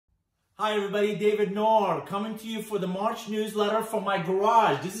Hi everybody, David Knorr coming to you for the March newsletter from my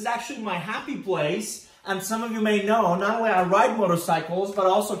garage. This is actually my happy place, and some of you may know, not only I ride motorcycles, but I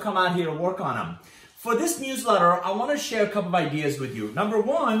also come out here to work on them. For this newsletter, I want to share a couple of ideas with you. Number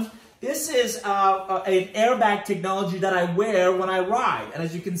one, this is an airbag technology that I wear when I ride. And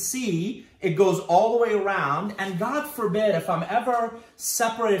as you can see, it goes all the way around, and God forbid, if I'm ever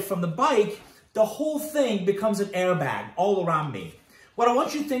separated from the bike, the whole thing becomes an airbag all around me. What I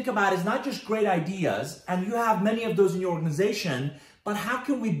want you to think about is not just great ideas, and you have many of those in your organization, but how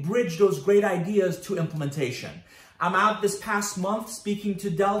can we bridge those great ideas to implementation? I'm out this past month speaking to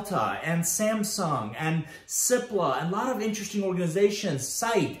Delta and Samsung and Cipla and a lot of interesting organizations,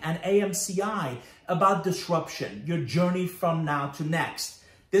 SITE and AMCI, about disruption, your journey from now to next.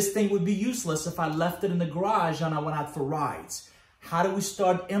 This thing would be useless if I left it in the garage and I went out for rides. How do we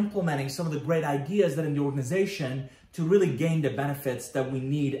start implementing some of the great ideas that are in the organization to really gain the benefits that we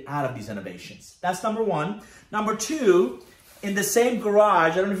need out of these innovations? That's number one. Number two, in the same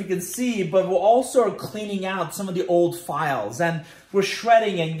garage, I don't know if you can see, but we're also cleaning out some of the old files, and we're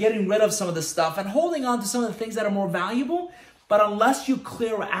shredding and getting rid of some of the stuff and holding on to some of the things that are more valuable. But unless you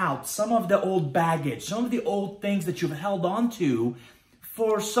clear out some of the old baggage, some of the old things that you've held on to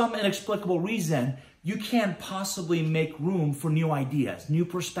for some inexplicable reason, you can't possibly make room for new ideas, new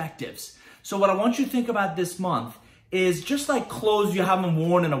perspectives. So what I want you to think about this month is just like clothes you haven't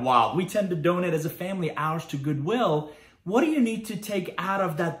worn in a while. We tend to donate as a family hours to Goodwill. What do you need to take out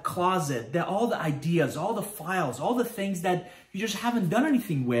of that closet, all the ideas, all the files, all the things that you just haven't done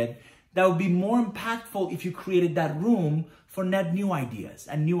anything with, that would be more impactful if you created that room for net new ideas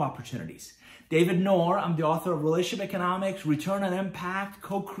and new opportunities? David Knorr, I'm the author of Relationship Economics, Return on Impact,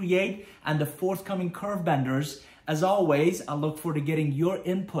 Co-Create, and the forthcoming Curve Benders. As always, I look forward to getting your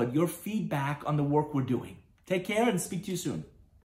input, your feedback on the work we're doing. Take care and speak to you soon.